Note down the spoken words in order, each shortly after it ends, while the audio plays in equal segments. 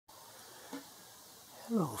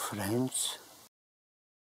Hello friends.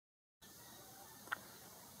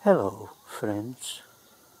 Hello friends.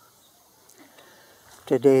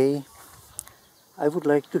 Today I would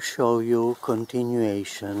like to show you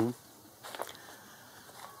continuation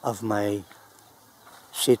of my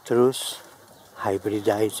citrus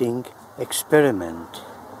hybridizing experiment.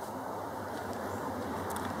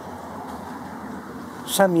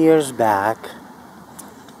 Some years back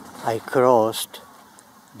I crossed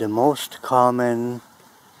the most common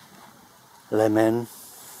lemon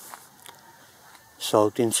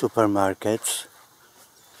sold in supermarkets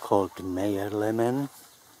called Meyer lemon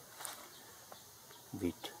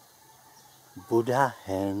with Buddha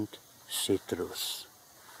hand citrus.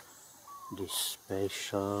 This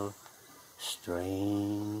special,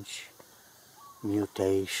 strange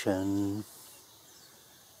mutation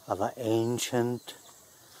of an ancient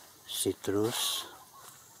citrus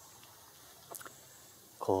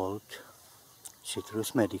called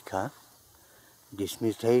Citrus medica. This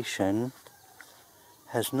mutation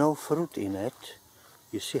has no fruit in it.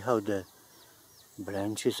 You see how the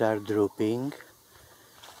branches are drooping.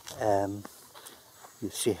 You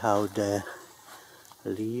see how the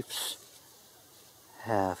leaves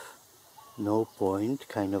have no point,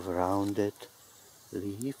 kind of rounded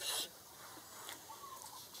leaves.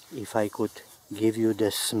 If I could give you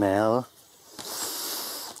the smell,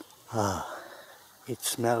 it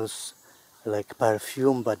smells like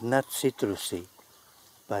perfume, but not citrusy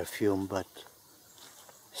perfume, but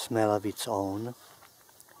smell of its own.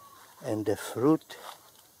 And the fruit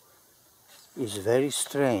is very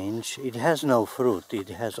strange. It has no fruit, it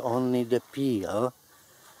has only the peel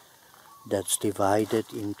that's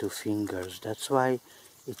divided into fingers. That's why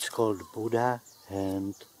it's called Buddha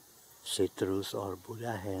hand citrus or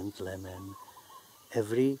Buddha hand lemon.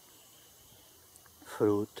 Every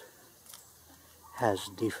fruit has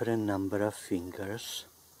different number of fingers,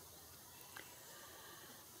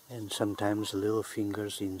 and sometimes little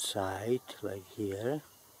fingers inside, like here.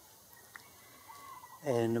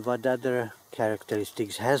 And what other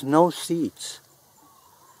characteristics? Has no seeds.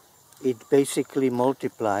 It basically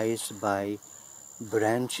multiplies by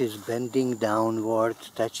branches bending downward,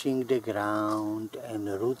 touching the ground and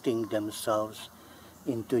rooting themselves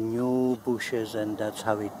into new bushes, and that's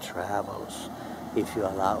how it travels if you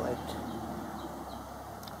allow it.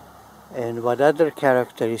 And what other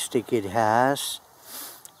characteristic it has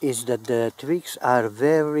is that the twigs are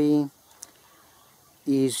very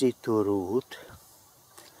easy to root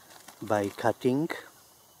by cutting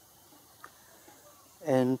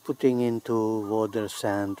and putting into water,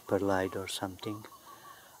 sand, perlite or something.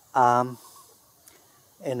 And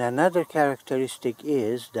another characteristic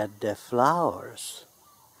is that the flowers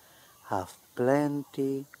have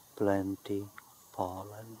plenty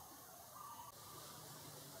pollen.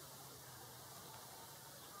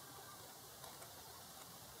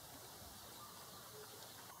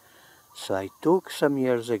 So I took some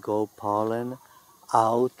years ago pollen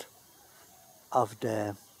out of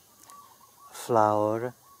the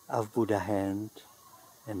flower of Buddha hand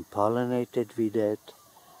and pollinated with it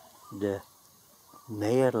the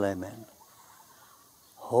Meyer lemon,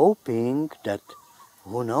 hoping that,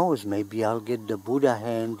 who knows, maybe I'll get the Buddha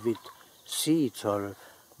hand with seeds or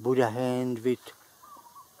Buddha hand with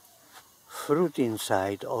fruit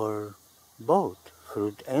inside, or both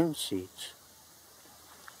fruit and seeds.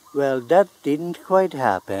 Well, that didn't quite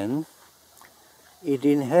happen. It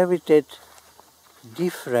inherited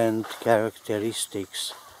different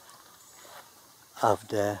characteristics of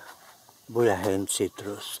the Buddha hand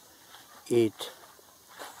citrus. It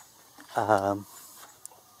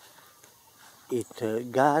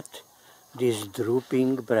got these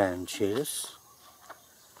drooping branches.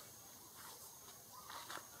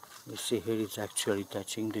 You see here it's actually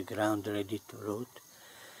touching the ground, ready to root.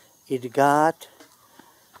 It got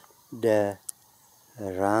the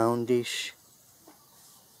roundish,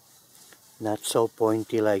 not so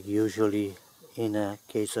pointy like usually in a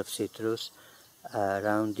case of citrus,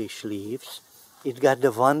 roundish leaves. It got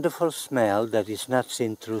the wonderful smell that is not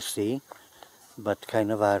citrusy, but kind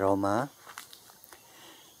of aroma.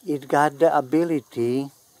 It got the ability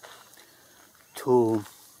to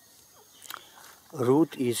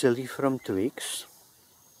root easily from twigs.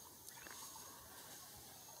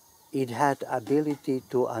 It had ability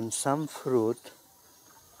to, on some fruit,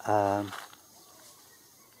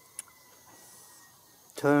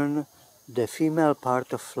 turn the female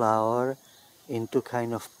part of flower into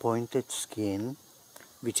kind of pointed skin,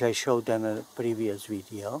 which I showed in a previous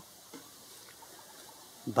video.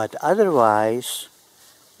 But otherwise,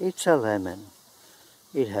 it's a lemon.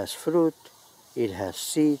 It has fruit, it has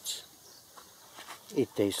seeds,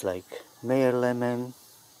 It tastes like Meyer lemon,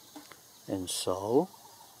 and so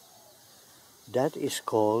that is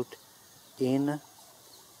called in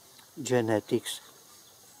genetics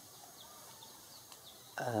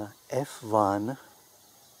F1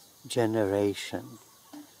 generation,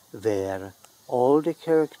 where all the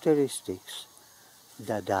characteristics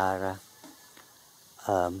that are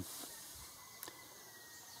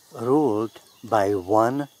ruled by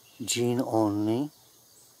one gene only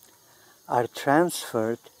are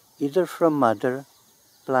transferred either from mother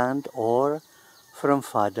plant or from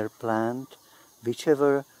father plant,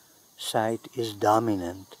 whichever site is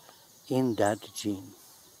dominant in that gene.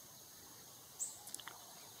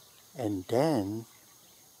 And then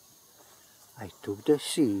I took the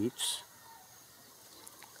seeds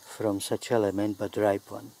from such element, but ripe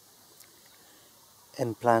one,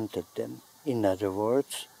 and planted them. In other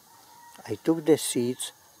words, I took the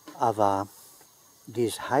seeds of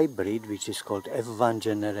this hybrid, which is called F1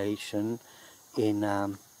 generation in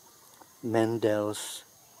Mendel's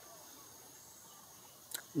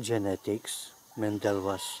genetics. Mendel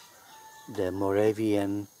was the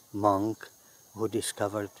Moravian monk who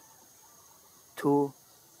discovered two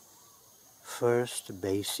first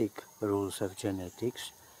basic rules of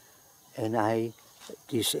genetics, and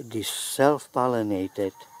these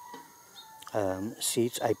self-pollinated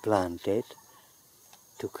seeds I planted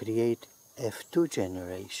to create F2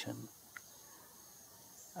 generation.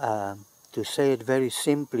 To say it very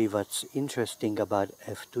simply, what's interesting about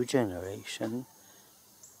F2 generation,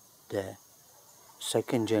 the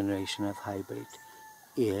second generation of hybrid,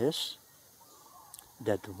 is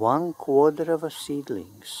that 1/4 of a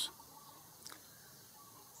seedlings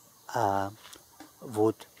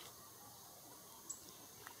would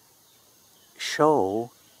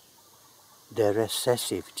show the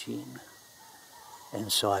recessive gene.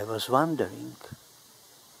 And so I was wondering,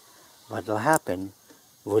 what will happen?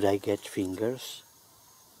 Would I get fingers,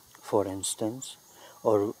 for instance?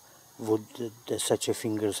 Or would such a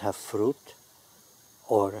fingers have fruit,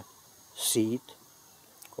 or seed,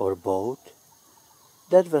 or both?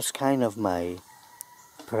 That was kind of my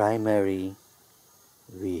primary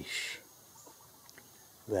wish.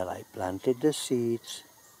 Well, I planted the seeds,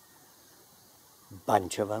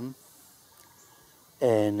 bunch of them,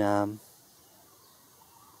 and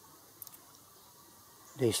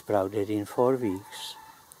they sprouted in 4 weeks.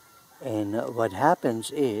 And what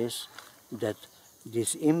happens is that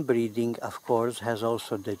this inbreeding, of course, has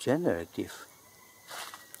also degenerative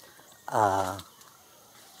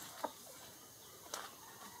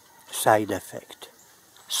side effect.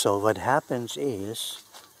 So what happens is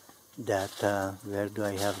that, where do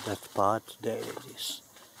I have that pot? There it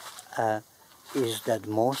is that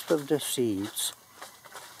most of the seeds,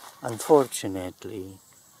 unfortunately,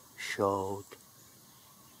 showed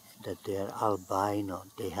that they're albino.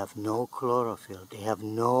 They have no chlorophyll. They have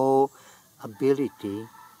no ability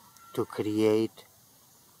to create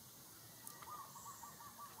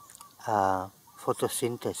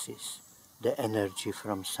photosynthesis, the energy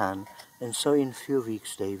from sun, and so in few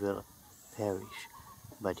weeks they will perish.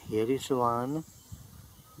 But here is one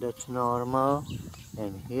that's normal,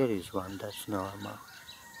 and here is one that's normal,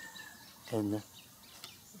 and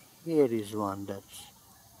here is one that's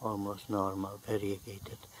almost normal,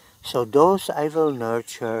 variegated. So those I will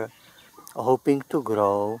nurture, hoping to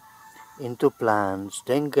grow into plants,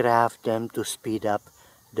 then graft them to speed up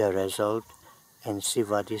the result and see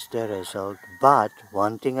what is the result. But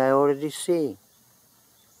one thing I already see,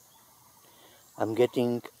 I'm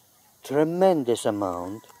getting tremendous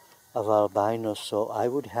amount of albinos, so I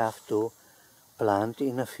would have to plant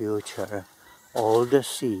in the future all the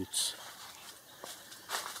seeds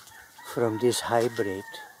from this hybrid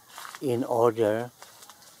in order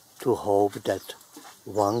to hope that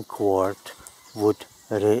 1/4 would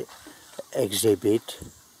exhibit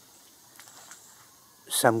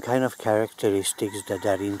some kind of characteristics that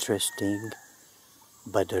are interesting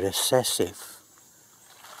but recessive,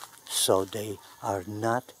 so they are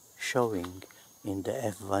not showing in the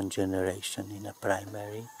F1 generation in a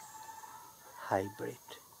primary hybrid.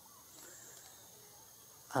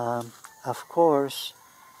 Of course,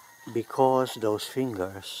 because those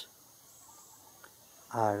fingers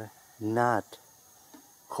are not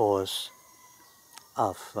cause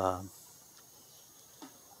of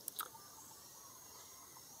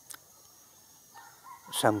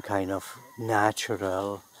some kind of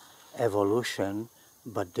natural evolution,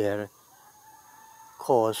 but they're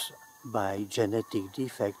caused by genetic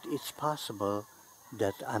defect, it's possible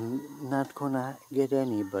that I'm not gonna get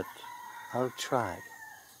any, but I'll try.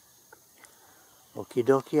 Okie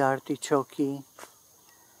dokie, artichoke.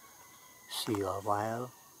 See you a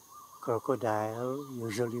while. crocodile.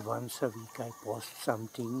 Usually once a week I post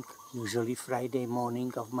something, usually Friday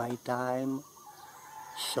morning of my time.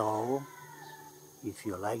 So if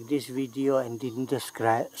you like this video and didn't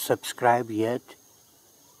subscribe yet,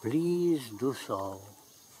 please do so,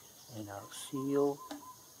 and I'll see you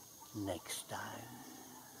next time.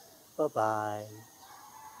 Bye bye.